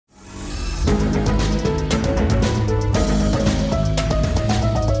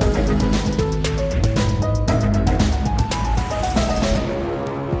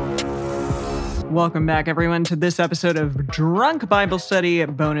Welcome back, everyone, to this episode of Drunk Bible Study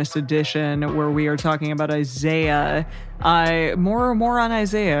Bonus Edition, where we are talking about Isaiah. More on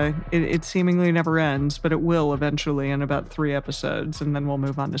Isaiah. It seemingly never ends, but it will eventually in about 3 episodes, and then we'll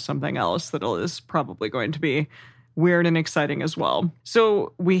move on to something else that is probably going to be weird and exciting as well.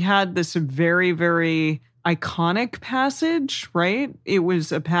 So we had this very, very iconic passage, right? It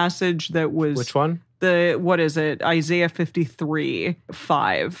was a passage that was... Which one? Isaiah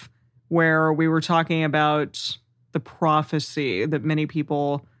 53:5, where we were talking about the prophecy that many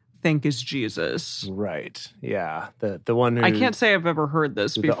people think is Jesus. Right. Yeah. The one who... I can't say I've ever heard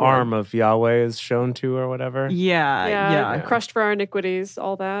this before. The arm of Yahweh is shown to or whatever. Yeah. Crushed for our iniquities,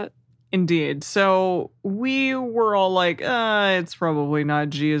 all that. Indeed. So we were all like, it's probably not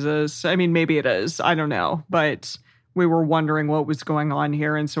Jesus. I mean, maybe it is. I don't know. But we were wondering what was going on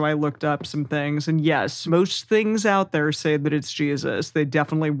here. And so I looked up some things. And yes, most things out there say that it's Jesus. They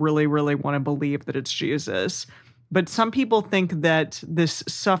definitely really, really want to believe that it's Jesus. But some people think that this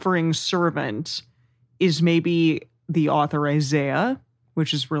suffering servant is maybe the author Isaiah,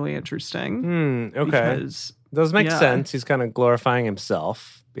 which is really interesting. Okay. Because, does make sense. He's kind of glorifying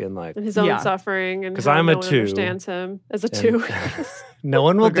himself, being like... And his own suffering, and 'cause how I'm no a one 2. understands him as a 2. No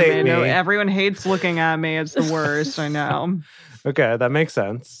one will date me. No, everyone hates looking at me. It's the worst, I know. Okay, that makes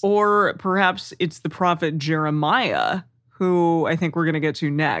sense. Or perhaps it's the prophet Jeremiah, who I think we're going to get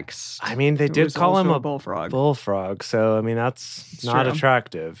to next. I mean, they did call him a bullfrog. Bullfrog, so I mean, that's It's not true.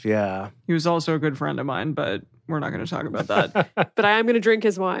 attractive. Yeah. He was also a good friend of mine, but we're not going to talk about that. But I am going to drink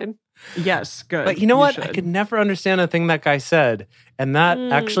his wine. Yes, good. But you know what? should. I could never understand a thing that guy said, and that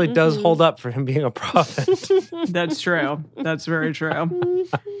actually does hold up for him being a prophet. That's true. That's very true.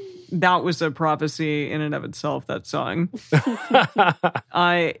 That was a prophecy in and of itself, that song.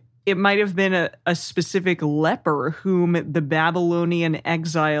 It might have been a specific leper whom the Babylonian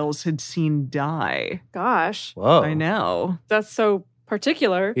exiles had seen die. Gosh, Whoa. I know. that's so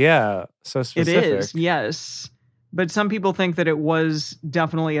particular. Yeah, so It specific. is, yes. But some people think that it was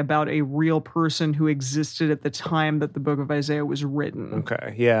definitely about a real person who existed at the time that the book of Isaiah was written.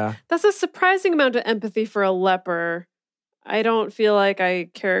 Okay, yeah. That's a surprising amount of empathy for a leper. I don't feel like I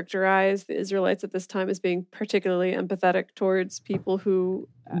characterize the Israelites at this time as being particularly empathetic towards people who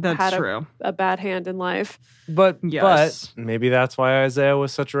That's had true. a bad hand in life. But Yes. maybe that's why Isaiah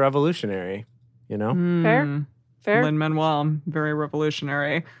was such a revolutionary, you know? Fair? Lin-Manuel, very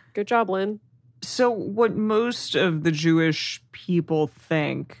revolutionary. Good job, Lynn. So what most of the Jewish people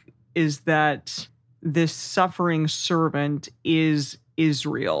think is that this suffering servant is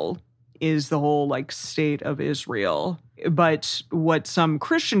Israel, is the whole state of Israel. But what some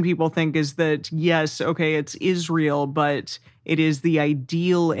Christian people think is that, yes, okay, it's Israel, but it is the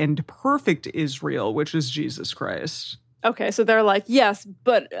ideal and perfect Israel, which is Jesus Christ. Okay, so they're like, yes,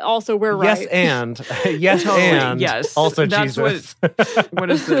 but also we're right. Yes, and. Yes, Totally, and. yes. Also That's Jesus. What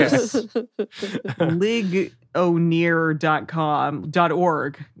is this?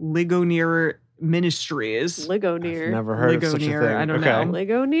 Ligoneer.org. Ligonier Ministries. Ligonier. Never heard of such a thing. Ligonier, I don't know.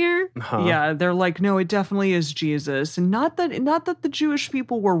 Ligonier? Huh. Yeah, they're like, no, it definitely is Jesus. And not that the Jewish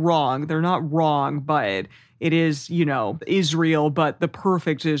people were wrong. They're not wrong, but it is, Israel, but the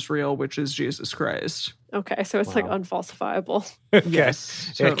perfect Israel, which is Jesus Christ. Okay, so it's unfalsifiable. Okay.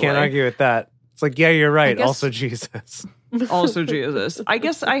 Yes, Yeah, I can't totally. argue with that. It's like, yeah, you're right. guess- Also Jesus. Also Jesus. I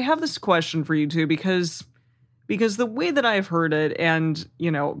guess I have this question for you two because the way that I've heard it, and,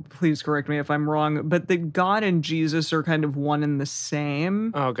 please correct me if I'm wrong, but that God and Jesus are kind of one and the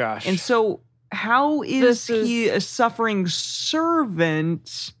same. Oh, gosh. And so how is he a suffering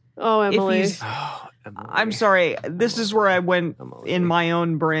servant? Oh, Emily. If he's, Oh, Emily. I'm sorry. This is where I went in my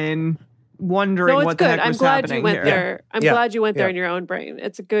own brain wondering No, it's what the good. heck I'm was glad happening you went here. there. I'm Yeah. glad you went there Yeah. in your own brain.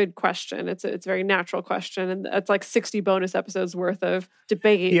 It's a good question. It's a very natural question, and it's like 60 bonus episodes worth of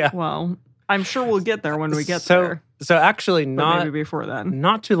debate. Yeah. Well, I'm sure we'll get there when we get so, there. So actually, But maybe before then.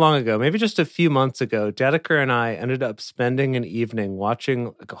 not too long ago, maybe just a few months ago, Dedeker and I ended up spending an evening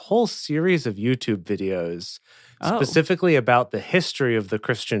watching a whole series of YouTube videos specifically about the history of the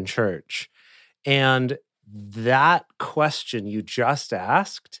Christian church. And that question you just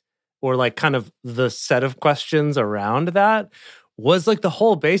asked, or kind of the set of questions around that, was the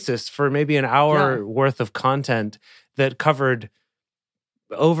whole basis for maybe an hour worth of content that covered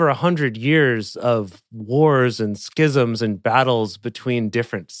over 100 years of wars and schisms and battles between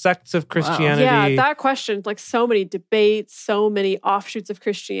different sects of Christianity. Yeah, that question, so many debates, so many offshoots of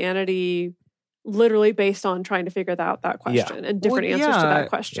Christianity, literally based on trying to figure out that question and different answers to that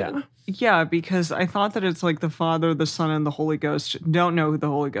question. Yeah, because I thought that it's the Father, the Son, and the Holy Ghost. Don't know who the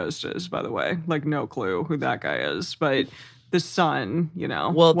Holy Ghost is, by the way. No clue who that guy is. But the Son, you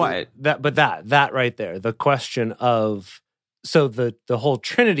know. Well, what? that right there, the question of, so the whole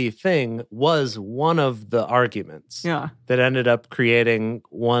Trinity thing was one of the arguments that ended up creating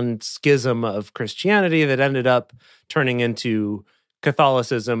one schism of Christianity that ended up turning into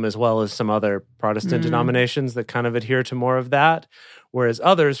Catholicism, as well as some other Protestant denominations that kind of adhere to more of that. Whereas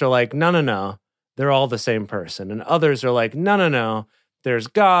others are like, no, they're all the same person. And others are like, no, there's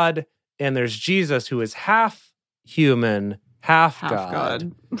God and there's Jesus, who is half human, half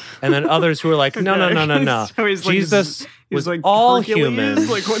God. And then others who are like, no. So Jesus was like all Hercules? human.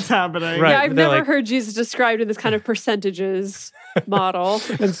 Like, what's happening? Right. Yeah, I've They're never like- heard Jesus described in this kind of percentages model.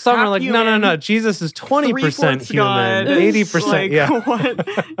 And some Half are like, human, no, Jesus is 20% 3/4 human, God, 80%. like, yeah. What?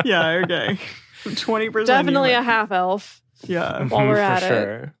 Yeah, okay. 20%. Definitely human. a half elf. Yeah, While we're for at it.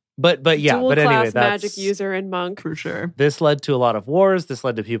 sure. But yeah, Dual but anyway, class that's magic user and monk. for sure. This led to a lot of wars. This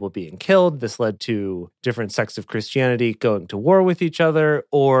led to people being killed. This led to different sects of Christianity going to war with each other,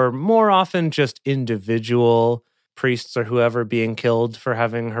 or more often just individual priests or whoever being killed for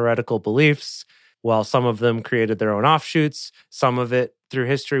having heretical beliefs, while some of them created their own offshoots. Some of it through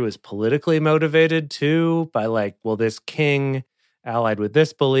history was politically motivated too, by like, well, this king allied with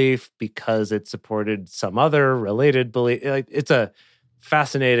this belief because it supported some other related belief. Like, it's a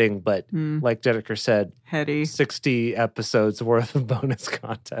fascinating, but like Dedeker said, Heady. 60 episodes worth of bonus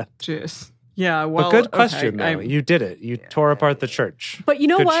content. Jeez. Yeah, well, But good question, okay, though. You did it. You tore apart the church. But you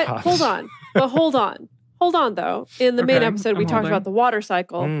know Good what? job. Hold on. But hold on, though. In the main Okay, episode, we I'm talked holding. about the water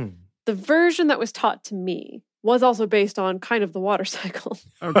cycle. Mm. The version that was taught to me was also based on kind of the water cycle.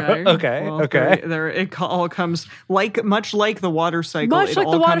 Okay. Okay, Well, okay. There, it all comes much like the water cycle. Much it like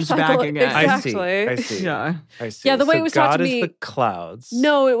all the water comes cycle, back again. exactly. I see. Yeah. I see. Yeah, the way So it was taught God to is me- the clouds.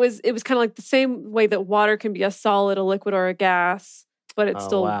 No, it was kind of like the same way that water can be a solid, a liquid, or a gas, but it's Oh,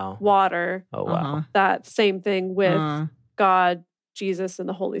 still wow. water. Oh, wow. Uh-huh. That same thing with Uh, God, Jesus, and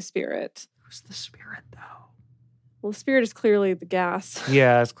the Holy Spirit. who's the spirit though? Well, the Spirit is clearly the gas.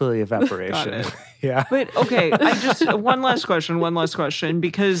 Yeah, it's clearly evaporation. it. Yeah. But okay, I just one last question,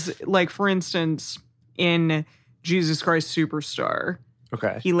 because like for instance, in Jesus Christ Superstar,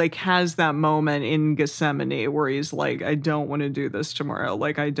 Okay. he like has that moment in Gethsemane where he's like, I don't want to do this tomorrow.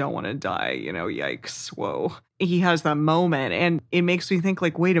 Like, I don't want to die, you know, yikes, whoa. He has that moment and it makes me think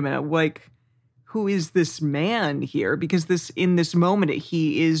like, wait a minute, like, who is this man here? Because in this moment,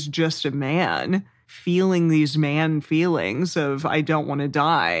 he is just a man feeling these man feelings of, I don't want to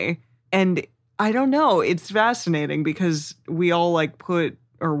die. And I don't know, it's fascinating because we all like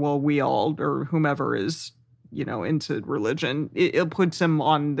or whomever is, you know, into religion, it puts him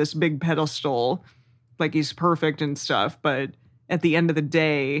on this big pedestal, like he's perfect and stuff. But at the end of the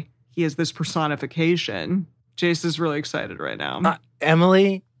day, he is this personification. Jace is really excited right now.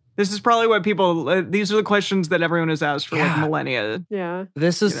 Emily, This is probably what people, these are the questions that everyone has asked for like millennia. Yeah.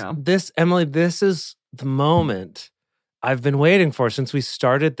 this is You know. Emily, this is the moment I've been waiting for since we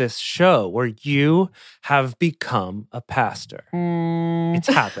started this show, where you have become a pastor. It's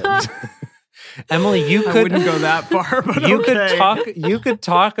happened. Emily, you I could wouldn't go that far, but you okay. could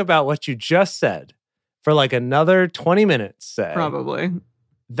talk about what you just said for like another 20 minutes, say. Probably.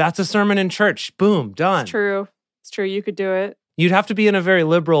 That's a sermon in church. Boom, done. It's true. It's true. You could do it. You'd have to be in a very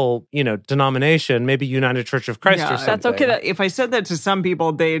liberal, denomination, maybe United Church of Christ or something. That's okay. If I said that to some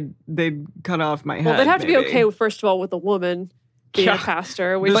people, they'd cut off my head. Well, they'd have to be maybe. okay, first of all, with a woman being Yeah. a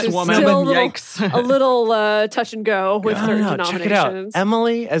pastor, which This is woman, still yikes. a little touch and go with No, certain no, denominations. check it out.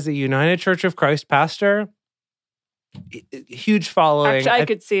 Emily, as a United Church of Christ pastor, huge following. Actually, I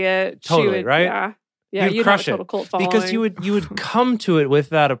could see it. Totally, She would, right? Yeah. Yeah, You'd you'd have a crush total it. cult following. Because you would come to it with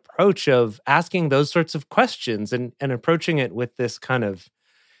that approach of asking those sorts of questions and approaching it with this kind of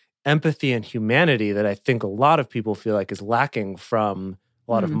empathy and humanity that I think a lot of people feel like is lacking from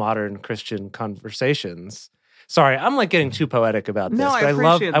a lot of modern Christian conversations. Sorry, I'm like getting too poetic about this. No, I but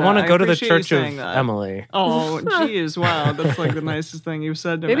appreciate I want to that. go I to the appreciate you Church of saying that. Emily. Oh, geez, wow. That's like the nicest thing you've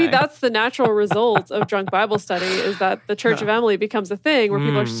said to me. Maybe that's the natural result of drunk Bible study is that the Church of Emily becomes a thing where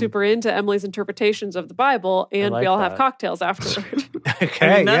people are super into Emily's interpretations of the Bible and like we all have that. cocktails afterward. Okay,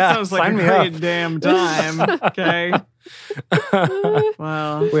 I mean, that yeah, sounds like sign a me great up. damn time. Okay.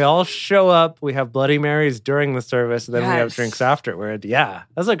 Wow. We all show up. We have Bloody Marys during the service, and then we have Yes. drinks afterward. Yeah,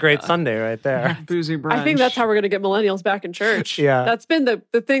 that's a great Sunday right there. Boozy brunch. I think that's how we're going to get millennials back in church. Yeah. That's been the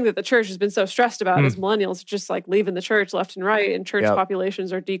thing that the church has been so stressed about is millennials just like leaving the church left and right, and church Yep.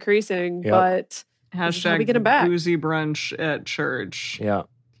 populations are decreasing. Yep. But this is how Hashtag we get 'em back. boozy brunch at church. Yeah.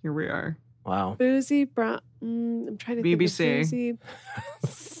 Here we are. Wow. boozy brown. I'm trying to BBC. think of boozy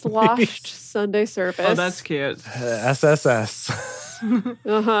sloshed Sunday service. Oh, that's cute. SSS.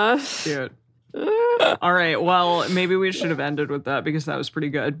 Uh-huh. Cute. All right. Well, maybe we should have ended with that because that was pretty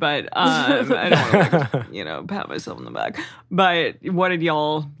good. But I don't want to, pat myself on the back. But what did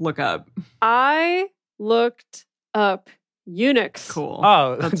y'all look up? I looked up eunuchs. Cool.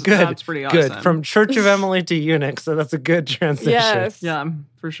 Oh, That's good. That's pretty awesome. Good. From Church of Emily to eunuchs. So that's a good transition. Yes. Yeah,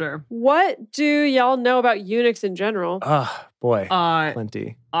 for sure. What do y'all know about eunuchs in general? Oh, boy.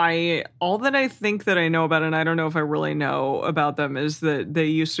 Plenty. All that I think that I know about, and I don't know if I really know about them, is that they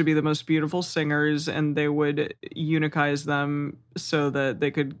used to be the most beautiful singers, and they would eunuchize them so that they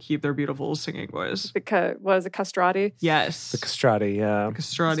could keep their beautiful singing voice. Was it castrati? Yes. The castrati, yeah.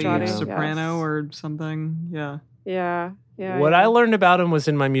 Castrati, Yes. soprano or something. Yeah. Yeah. What I learned about him was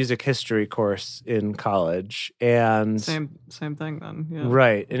in my music history course in college. And Same thing then. Yeah.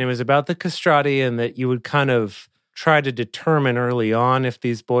 Right. And it was about the castrati, and that you would kind of try to determine early on if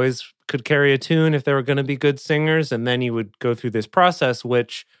these boys could carry a tune, if they were going to be good singers. And then you would go through this process,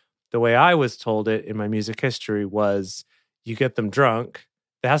 which the way I was told it in my music history was you get them drunk.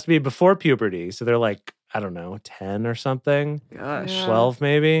 It has to be before puberty. So they're like, I don't know, 10 or something, Gosh. 12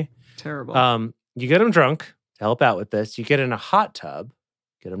 maybe. Terrible. You get them drunk to help out with this. You get in a hot tub,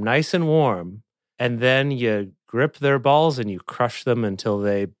 get them nice and warm, and then you grip their balls and you crush them until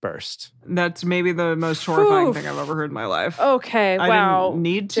they burst. That's maybe the most horrifying Whew. thing I've ever heard in my life. Okay, I wow. didn't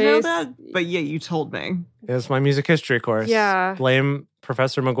need to know Jace. that, but yeah, you told me. It was my music history course. Yeah. Blame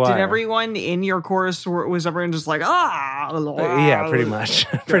Professor McGuire. Did everyone in your course, was everyone just like, Yeah, pretty much.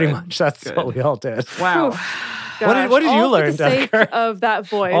 Pretty much. That's Good. what we all did. Wow. What did you All learn, for the sake Decker? of that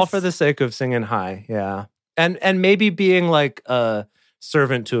voice. All for the sake of singing high. Yeah. And maybe being like a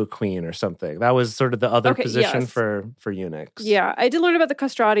servant to a queen or something. That was sort of the other Okay, position yes. for eunuchs. Yeah, I did learn about the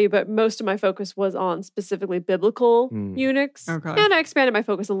castrati, but most of my focus was on specifically biblical Hmm. eunuchs. Okay. And I expanded my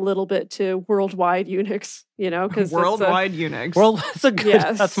focus a little bit to worldwide eunuchs, because Worldwide eunuchs. That's a good,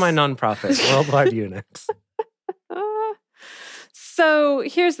 Yes. that's my nonprofit, Worldwide Eunuchs. So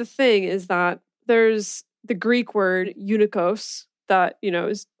here's the thing is that there's the Greek word eunuchos that,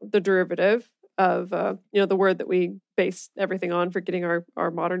 is the derivative of, the word that we base everything on for getting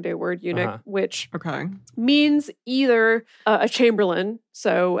our modern day word eunuch, Uh-huh. which Okay. means either a chamberlain,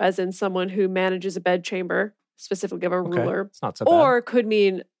 so as in someone who manages a bedchamber, specifically of a Okay. ruler, It's not so bad. or could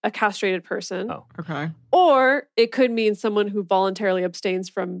mean a castrated person, Oh. Okay. or it could mean someone who voluntarily abstains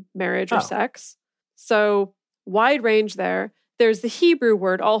from marriage or Oh. sex. So wide range there. There's the Hebrew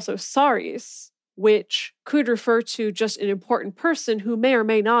word also, saris, which could refer to just an important person who may or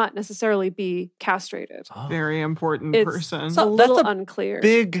may not necessarily be castrated. Oh. Very important It's person. a So little that's a unclear.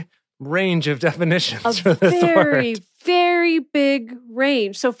 Big range of definitions A for this very, word. very big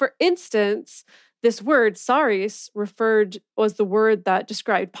range. So, for instance, this word saris was the word that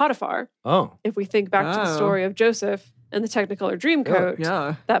described Potiphar. Oh. If we think back to the Oh. story of Joseph and the Technicolor Dreamcoat,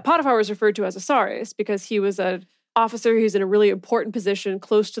 Yeah. that Potiphar was referred to as a saris because he was an officer who's in a really important position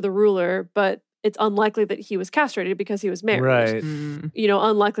close to the ruler, but it's unlikely that he was castrated because he was married. Right. Mm.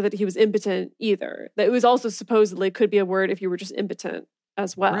 Unlikely that he was impotent either. That it was also supposedly could be a word if you were just impotent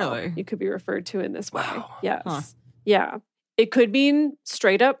as well. Really? You could be referred to in this way. Wow. Yes. Huh. Yeah. It could mean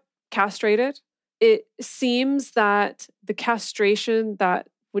straight up castrated. It seems that the castration that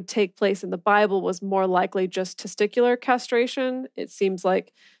would take place in the Bible was more likely just testicular castration. It seems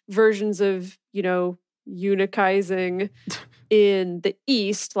like versions of, eunuchizing in the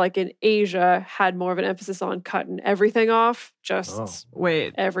East, like in Asia, had more of an emphasis on cutting everything off, just Oh.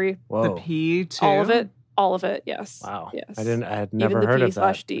 Wait, every, Whoa. the P too? all of it, yes. Wow. Yes. I had Even never the heard P of that. I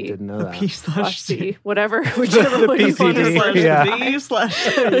slash D. didn't know The that. P Slash slash C, D. whatever, whichever way you want to PCD, slash yeah. The B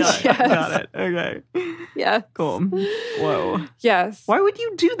slash. Yeah, Yes. got it. Okay. Yeah. Cool. Whoa. Yes. Why would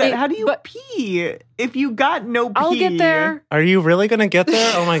you do that? It- How do you but- pee if you got no pee? I'll get there. Are you really going to get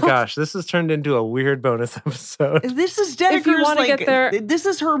there? Oh my gosh. This has turned into a weird bonus episode. This is If you Dedeker's wanna like, get there- this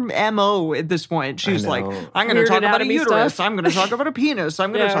is her MO at this point. She's like, know. I'm going to Weird talk about a anatomy uterus. stuff. I'm going to talk about a penis.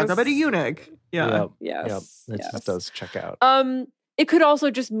 I'm going to talk Yes. about a eunuch. Yeah. Yep. Yes. It yes. just does check out. It could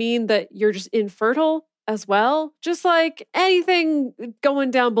also just mean that you're just infertile as well. Just like anything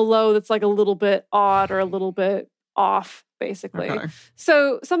going down below that's like a little bit odd or a little bit off, basically. Okay.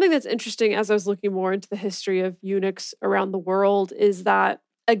 So, something that's interesting as I was looking more into the history of eunuchs around the world is that,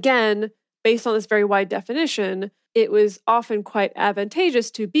 again, based on this very wide definition, it was often quite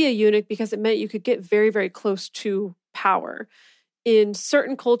advantageous to be a eunuch because it meant you could get very, very close to power. In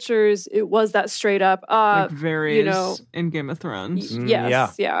certain cultures, it was that straight up, Like varies know, in Game of Thrones.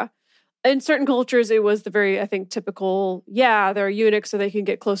 yes, yeah. In certain cultures, it was the very, I think, typical, they're eunuchs so they can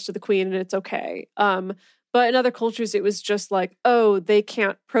get close to the queen and it's okay. But in other cultures, it was just like, oh, they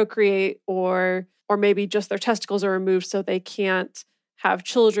can't procreate or maybe just their testicles are removed so they can't have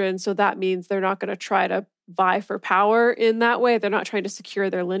children. So that means they're not going to try to vie for power in that way. They're not trying to secure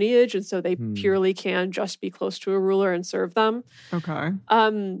their lineage. And so they purely can just be close to a ruler and serve them. Okay.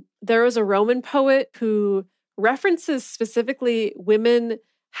 There was a Roman poet who references specifically women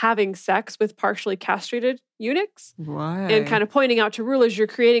having sex with partially castrated eunuchs. Why? And kind of pointing out to rulers, you're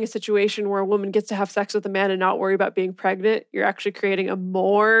creating a situation where a woman gets to have sex with a man and not worry about being pregnant. You're actually creating a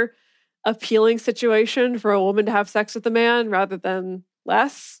more appealing situation for a woman to have sex with a man rather than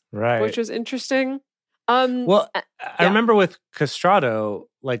less, right? Which was interesting. I remember with castrato,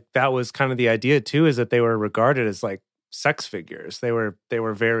 like that was kind of the idea too, is that they were regarded as like sex figures. They were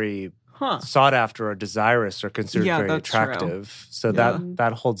very sought after or desirous or considered very attractive. True. So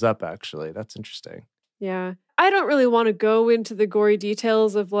that holds up actually. That's interesting. Yeah. I don't really want to go into the gory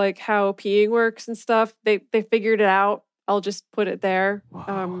details of like how peeing works and stuff. They figured it out. I'll just put it there.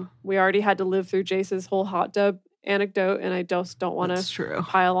 Wow. We already had to live through Jace's whole hot tub anecdote, and I just don't want to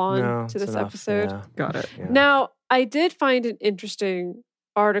pile on to this episode. Yeah. Got it. Yeah. Now, I did find an interesting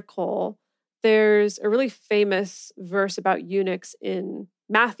article. There's a really famous verse about eunuchs in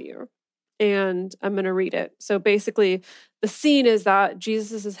Matthew, and I'm going to read it. So basically, the scene is that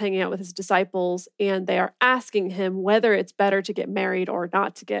Jesus is hanging out with his disciples, and they are asking him whether it's better to get married or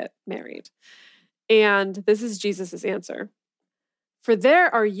not to get married. And this is Jesus' answer. For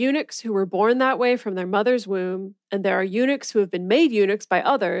there are eunuchs who were born that way from their mother's womb, and there are eunuchs who have been made eunuchs by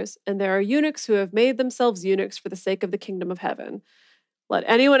others, and there are eunuchs who have made themselves eunuchs for the sake of the kingdom of heaven. Let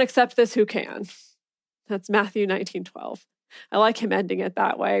anyone accept this who can. That's Matthew 19:12. I like him ending it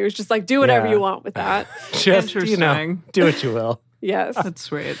that way. It was just like, do whatever you want with that. Just, do what you will. Yes. That's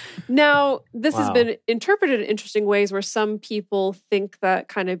sweet. Now, this has been interpreted in interesting ways where some people think that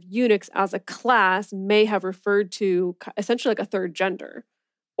kind of eunuchs as a class may have referred to essentially like a third gender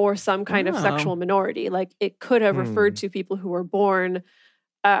or some kind of sexual minority. Like it could have referred to people who were born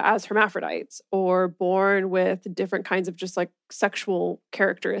as hermaphrodites or born with different kinds of just like sexual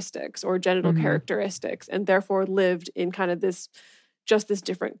characteristics or genital characteristics and therefore lived in kind of this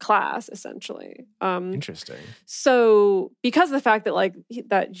different class, essentially. Interesting. So because of the fact that like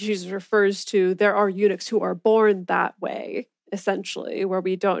that Jesus refers to there are eunuchs who are born that way, essentially, where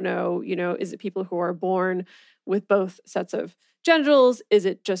we don't know, is it people who are born with both sets of genitals? Is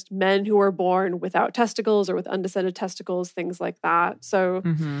it just men who are born without testicles or with undescended testicles, things like that? So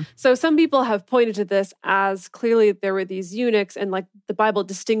some people have pointed to this as clearly there were these eunuchs and like the Bible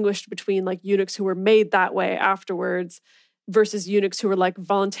distinguished between like eunuchs who were made that way afterwards versus eunuchs who were like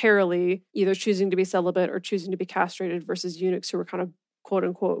voluntarily either choosing to be celibate or choosing to be castrated versus eunuchs who were kind of quote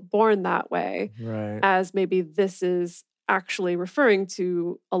unquote born that way. Right. As maybe this is actually referring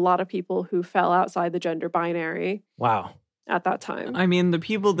to a lot of people who fell outside the gender binary. Wow. At that time. I mean, the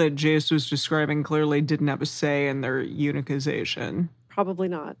people that Jace was describing clearly didn't have a say in their eunuchization. Probably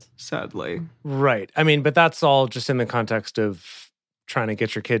not. Sadly. Right. I mean, but that's all just in the context of trying to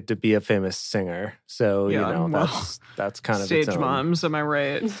get your kid to be a famous singer. So, that's kind of stage its own. moms, am I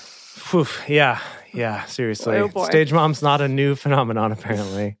right? Yeah, seriously. Oh boy. Stage mom's not a new phenomenon,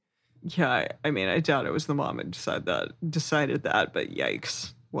 apparently. Yeah, I mean, I doubt it was the mom that decided that, but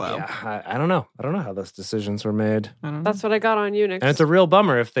yikes. Wow. Yeah, I don't know. I don't know how those decisions were made. That's what I got on eunuchs. And it's a real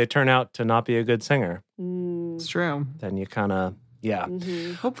bummer if they turn out to not be a good singer. It's true. Then you kind of,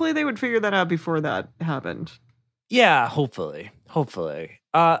 Hopefully they would figure that out before that happened. Yeah, hopefully.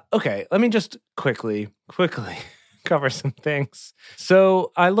 Okay, let me just quickly cover some things.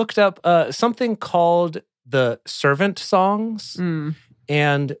 So I looked up something called the servant songs.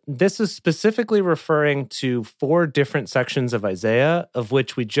 And this is specifically referring to 4 different sections of Isaiah, of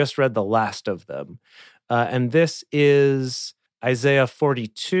which we just read the last of them. And this is Isaiah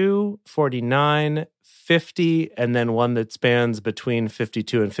 42, 49, 50, and then one that spans between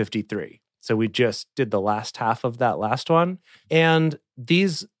 52 and 53. So we just did the last half of that last one. And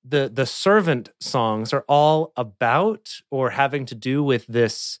these, the servant songs are all about or having to do with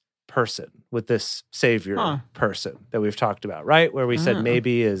this person, with this savior person that we've talked about, right? Where we said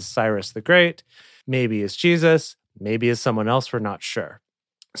maybe is Cyrus the Great, maybe is Jesus, maybe is someone else, we're not sure.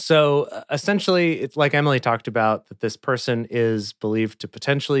 So essentially, it's like Emily talked about, that this person is believed to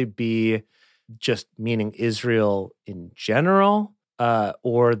potentially be just meaning Israel in general,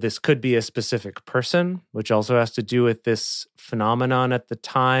 or this could be a specific person, which also has to do with this phenomenon at the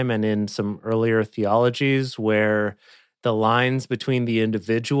time and in some earlier theologies where the lines between the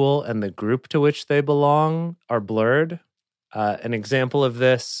individual and the group to which they belong are blurred. An example of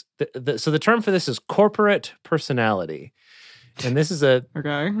this, so the term for this is corporate personality. And this is a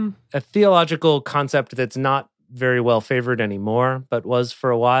theological concept that's not very well favored anymore, but was for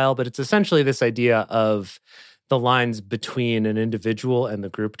a while. But it's essentially this idea of the lines between an individual and the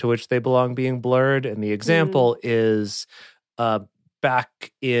group to which they belong being blurred. And the example is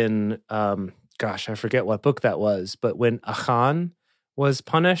back in, gosh, I forget what book that was, but when Achan was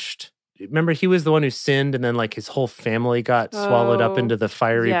punished, remember he was the one who sinned and then like his whole family got swallowed up into the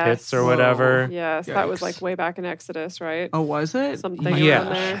fiery pits or whatever. Yes, Yikes. that was like way back in Exodus, right? Oh, was it? Something Yeah,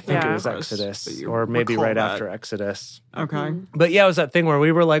 around there. I think it Yeah. was Exodus or maybe recall right that. after Exodus. Okay. But yeah, it was that thing where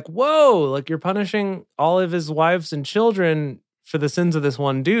we were like, whoa, like you're punishing all of his wives and children for the sins of this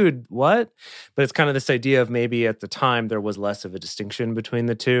one dude. What? But it's kind of this idea of maybe at the time there was less of a distinction between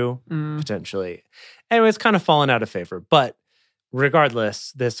the two, potentially. Anyway, it's kind of fallen out of favor. But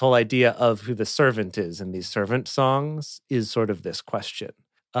regardless, this whole idea of who the servant is in these servant songs is sort of this question.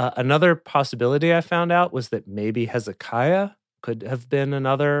 Another possibility I found out was that maybe Hezekiah could have been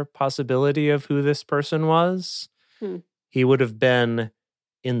another possibility of who this person was. He would have been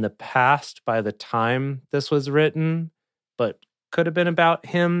in the past by the time this was written, but could have been about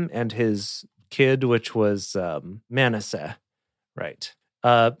him and his kid, which was Manasseh, right?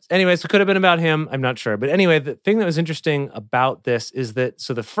 Anyways, it could have been about him. I'm not sure. But anyway, the thing that was interesting about this is that,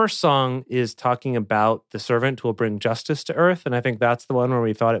 so the first song is talking about the servant who will bring justice to earth. And I think that's the one where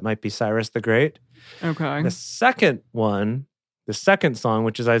we thought it might be Cyrus the Great. Okay. The second one, the second song,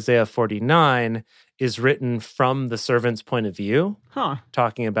 which is Isaiah 49, is written from the servant's point of view,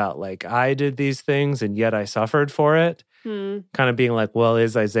 talking about like, I did these things and yet I suffered for it. Kind of being like, well,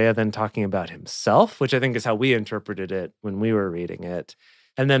 is Isaiah then talking about himself? Which I think is how we interpreted it when we were reading it.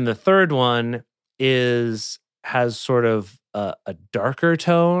 And then the third one has sort of a darker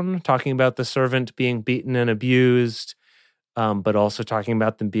tone, talking about the servant being beaten and abused, but also talking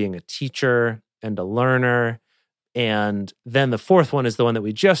about them being a teacher and a learner. And then the fourth one is the one that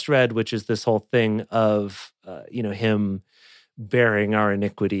we just read, which is this whole thing of, him bearing our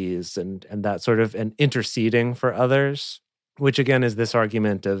iniquities and that sort of, and interceding for others, which again is this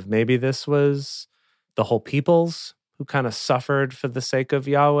argument of maybe this was the whole peoples who kind of suffered for the sake of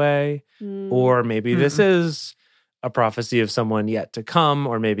Yahweh, or maybe this is a prophecy of someone yet to come,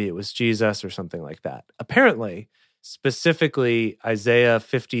 or maybe it was Jesus or something like that. Apparently, specifically Isaiah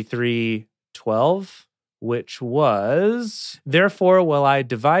 53:12, which was, therefore will I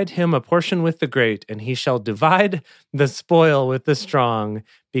divide him a portion with the great, and he shall divide the spoil with the strong,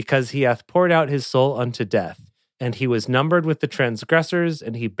 because he hath poured out his soul unto death. And he was numbered with the transgressors,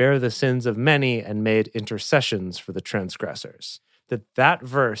 and he bare the sins of many, and made intercessions for the transgressors. That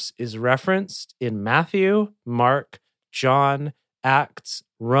verse is referenced in Matthew, Mark, John, Acts,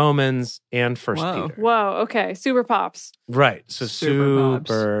 Romans, and First Peter. Whoa, okay. Super pops. Right, so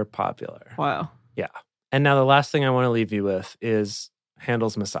super popular. Wow. Yeah. And now the last thing I want to leave you with is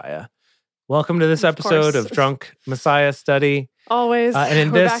Handel's Messiah. Welcome to this episode of Drunk Messiah Study. Always. And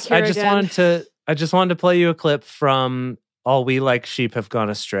in this, I just wanted to play you a clip from All We Like Sheep Have Gone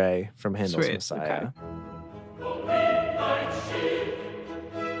Astray from Handel's Messiah. Okay.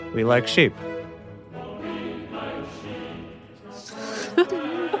 We like sheep.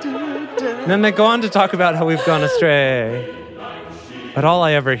 And then they go on to talk about how we've gone astray. But all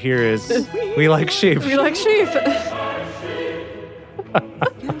I ever hear is, we like sheep. We like sheep. Yes,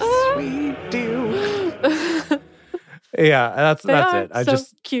 we do. Yeah, that's it. I so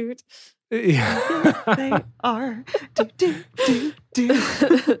just cute. Yeah. They are.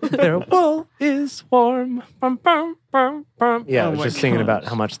 Their wool is warm. Bum, bum, bum, bum. Yeah, I was just singing about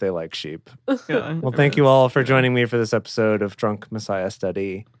how much they like sheep. Yeah. Well, thank you all for joining me for this episode of Drunk Messiah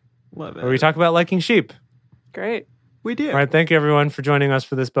Study, Love it. where we talk about liking sheep. Great. We do. All right, thank you everyone for joining us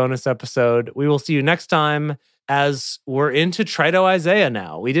for this bonus episode. We will see you next time as we're into Trito Isaiah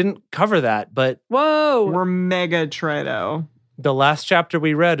now. We didn't cover that, but Whoa. We're mega Trito. the last chapter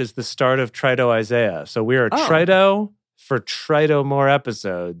we read is the start of Trito Isaiah. So we are Trito for Trito more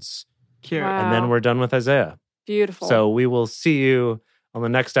episodes. Cute. Wow. And then we're done with Isaiah. Beautiful. So we will see you on the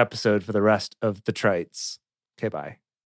next episode for the rest of the Trites. Okay, bye.